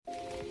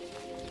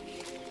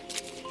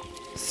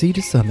Sea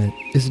to Summit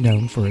is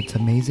known for its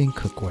amazing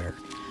cookware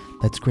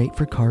that's great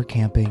for car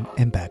camping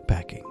and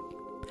backpacking.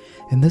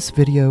 In this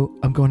video,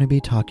 I'm going to be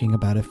talking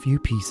about a few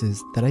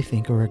pieces that I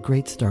think are a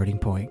great starting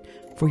point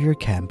for your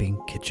camping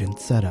kitchen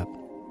setup.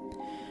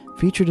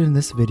 Featured in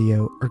this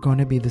video are going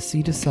to be the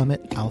Sea to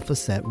Summit Alpha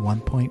Set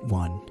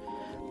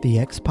 1.1, the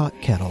X-Pot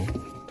Kettle,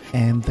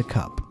 and the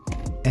Cup,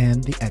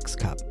 and the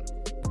X-Cup.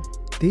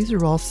 These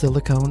are all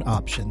silicone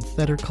options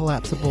that are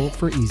collapsible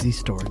for easy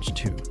storage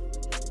too.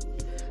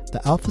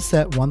 The Alpha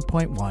Set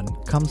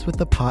 1.1 comes with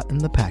the pot in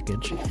the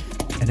package,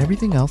 and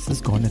everything else is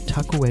going to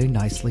tuck away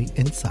nicely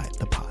inside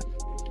the pot.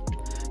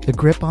 The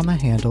grip on the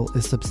handle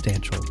is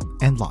substantial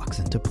and locks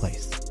into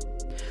place,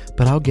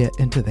 but I'll get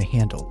into the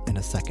handle in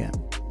a second.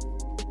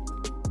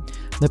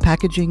 The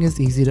packaging is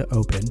easy to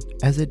open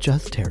as it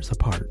just tears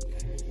apart.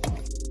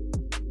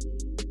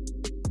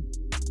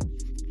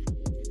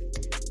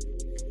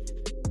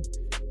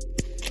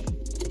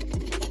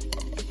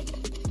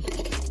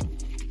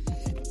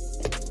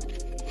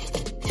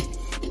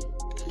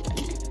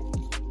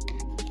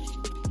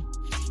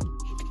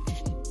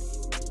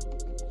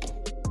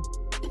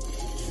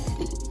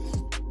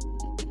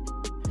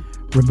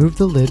 Remove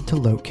the lid to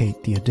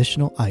locate the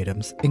additional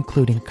items,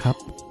 including cup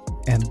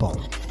and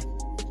bowl.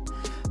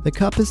 The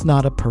cup is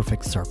not a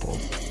perfect circle,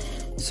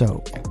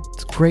 so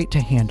it's great to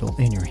handle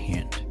in your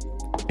hand,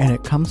 and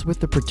it comes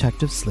with the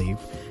protective sleeve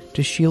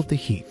to shield the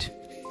heat.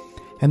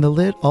 And the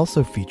lid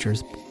also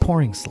features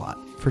pouring slot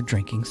for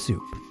drinking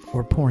soup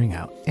or pouring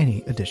out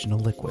any additional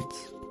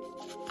liquids.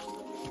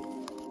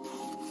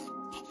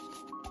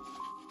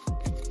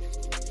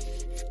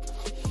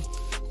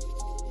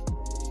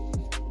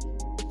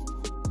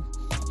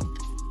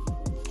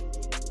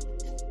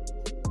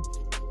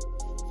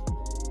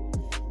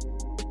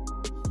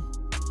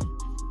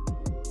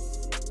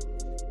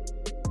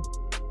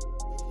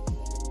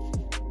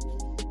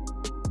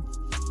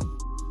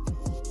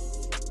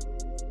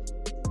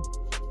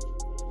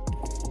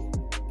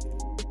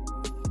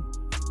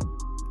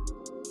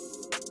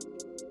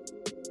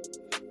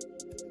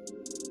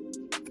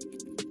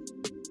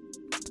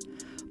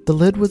 The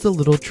lid was a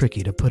little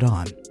tricky to put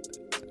on,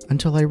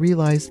 until I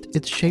realized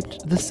it's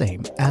shaped the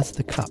same as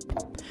the cup,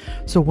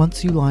 so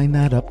once you line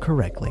that up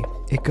correctly,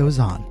 it goes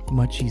on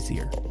much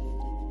easier.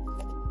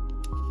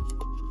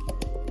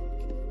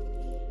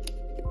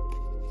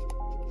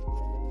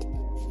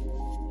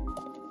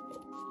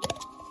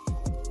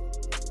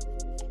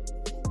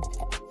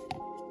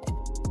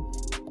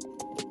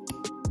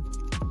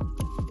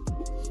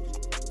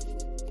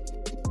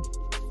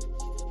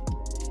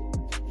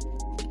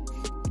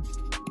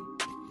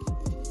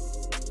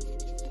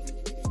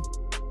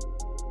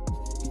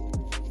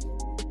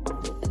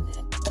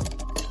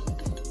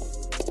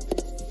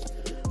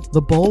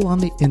 The bowl on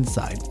the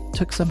inside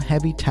took some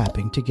heavy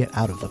tapping to get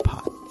out of the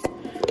pot,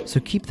 so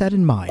keep that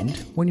in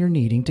mind when you're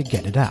needing to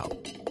get it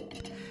out.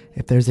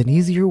 If there's an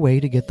easier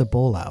way to get the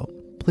bowl out,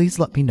 please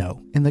let me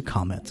know in the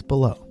comments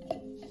below.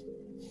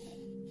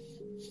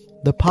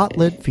 The pot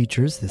lid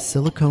features this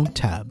silicone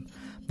tab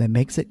that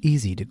makes it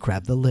easy to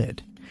grab the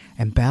lid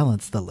and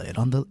balance the lid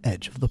on the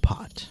edge of the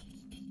pot.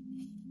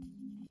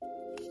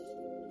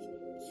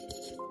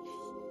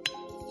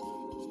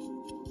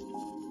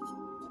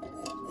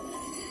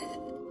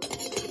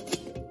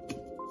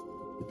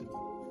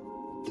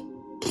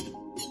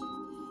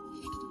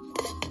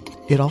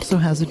 It also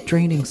has a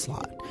draining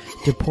slot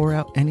to pour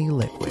out any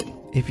liquid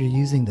if you're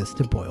using this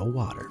to boil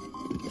water.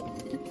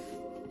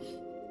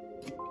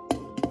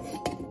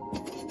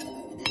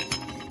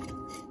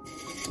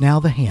 Now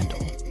the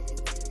handle.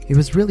 It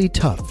was really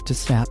tough to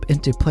snap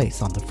into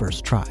place on the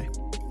first try.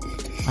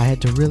 I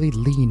had to really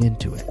lean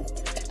into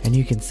it, and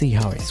you can see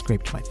how I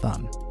scraped my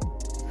thumb.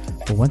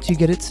 But once you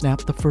get it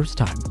snapped the first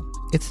time,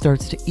 it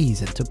starts to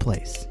ease into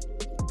place.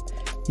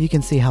 You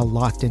can see how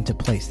locked into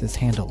place this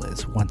handle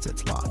is once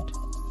it's locked.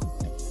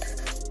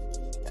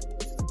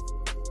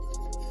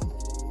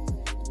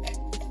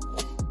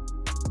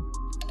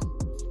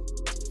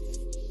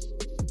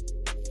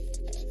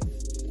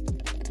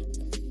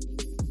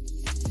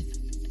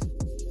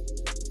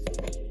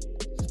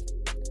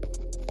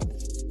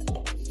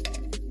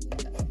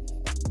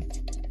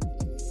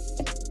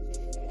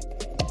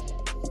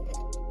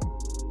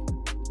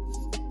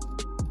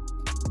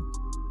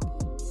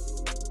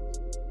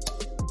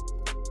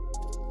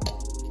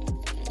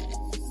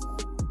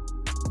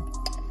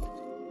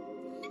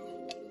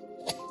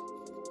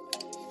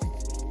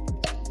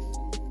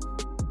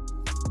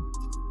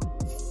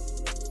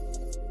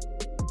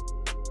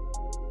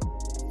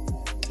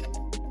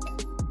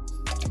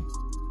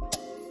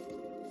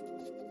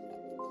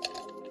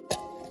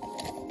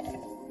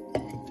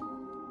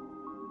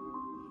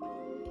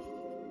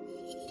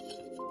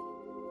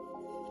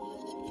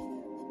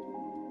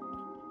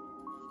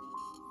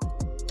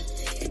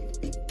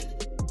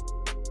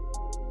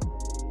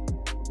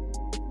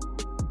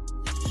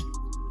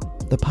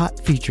 The pot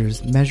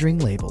features measuring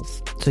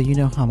labels so you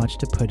know how much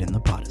to put in the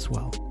pot as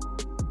well.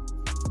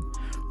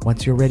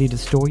 Once you're ready to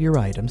store your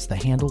items, the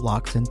handle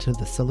locks into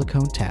the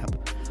silicone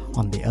tab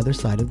on the other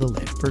side of the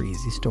lid for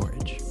easy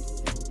storage.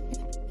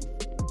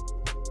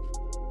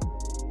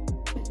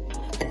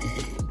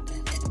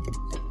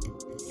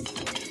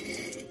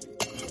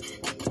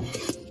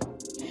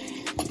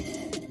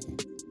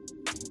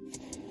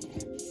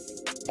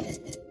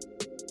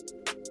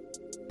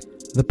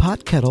 The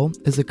pot kettle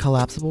is a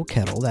collapsible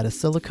kettle that is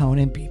silicone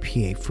and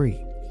BPA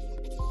free.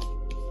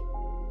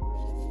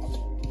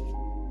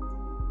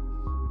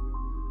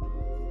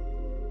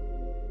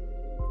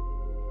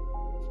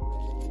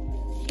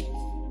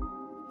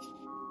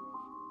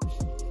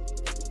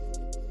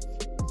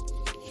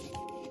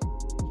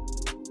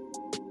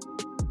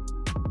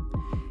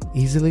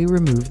 Easily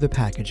remove the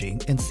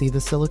packaging and see the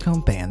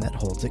silicone band that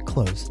holds it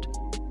closed.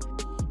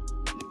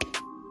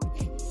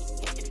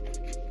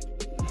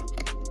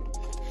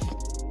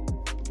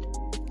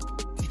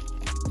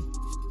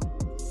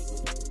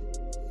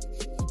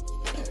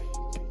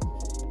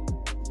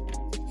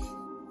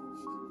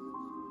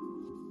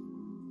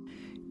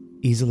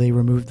 Easily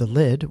remove the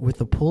lid with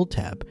the pull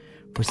tab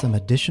for some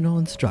additional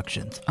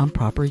instructions on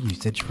proper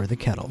usage for the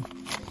kettle.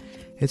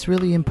 It's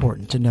really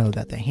important to know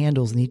that the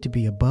handles need to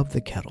be above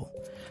the kettle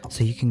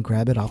so you can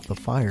grab it off the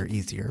fire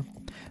easier,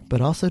 but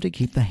also to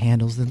keep the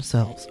handles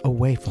themselves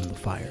away from the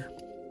fire.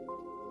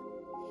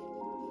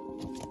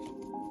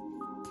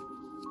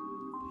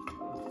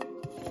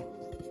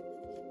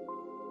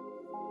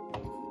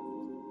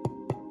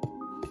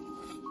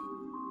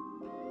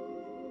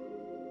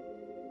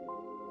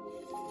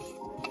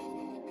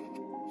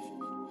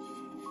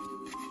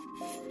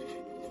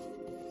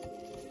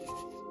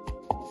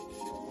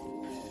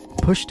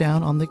 Push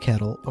down on the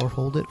kettle or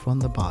hold it from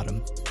the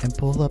bottom and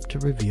pull up to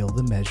reveal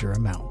the measure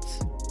amounts.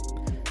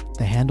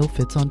 The handle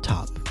fits on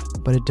top,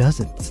 but it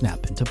doesn't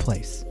snap into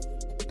place.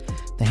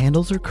 The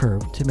handles are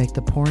curved to make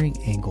the pouring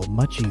angle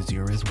much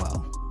easier as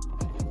well.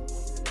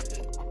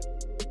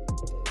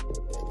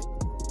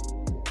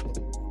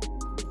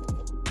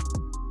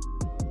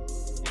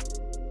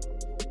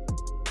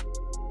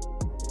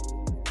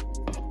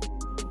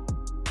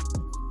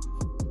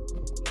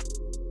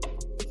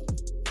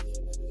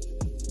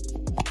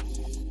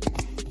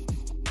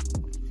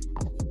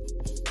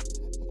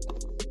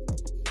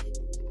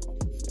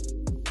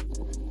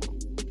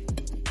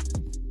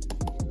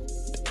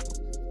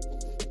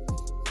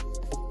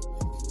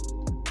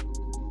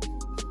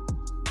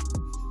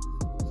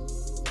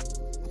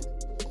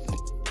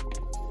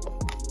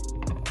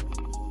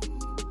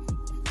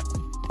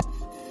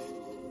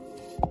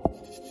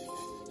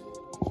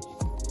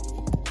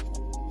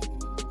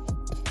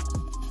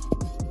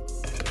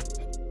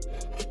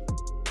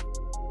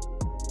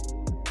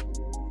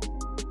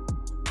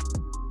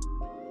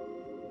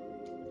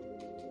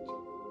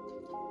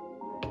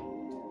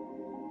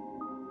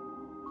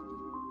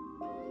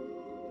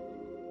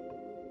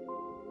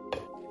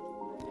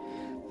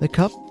 The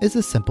cup is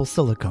a simple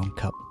silicone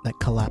cup that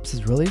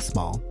collapses really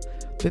small,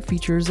 but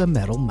features a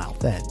metal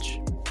mouth edge,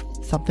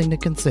 something to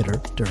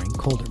consider during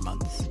colder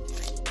months.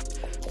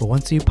 But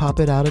once you pop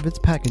it out of its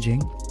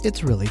packaging,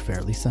 it's really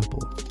fairly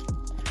simple.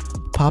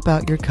 Pop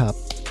out your cup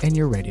and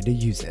you're ready to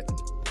use it.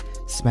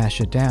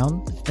 Smash it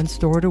down and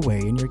store it away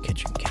in your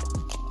kitchen kit.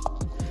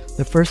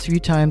 The first few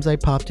times I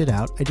popped it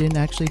out, I didn't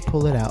actually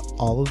pull it out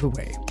all of the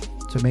way,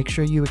 so make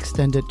sure you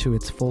extend it to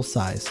its full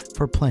size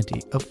for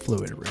plenty of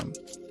fluid room.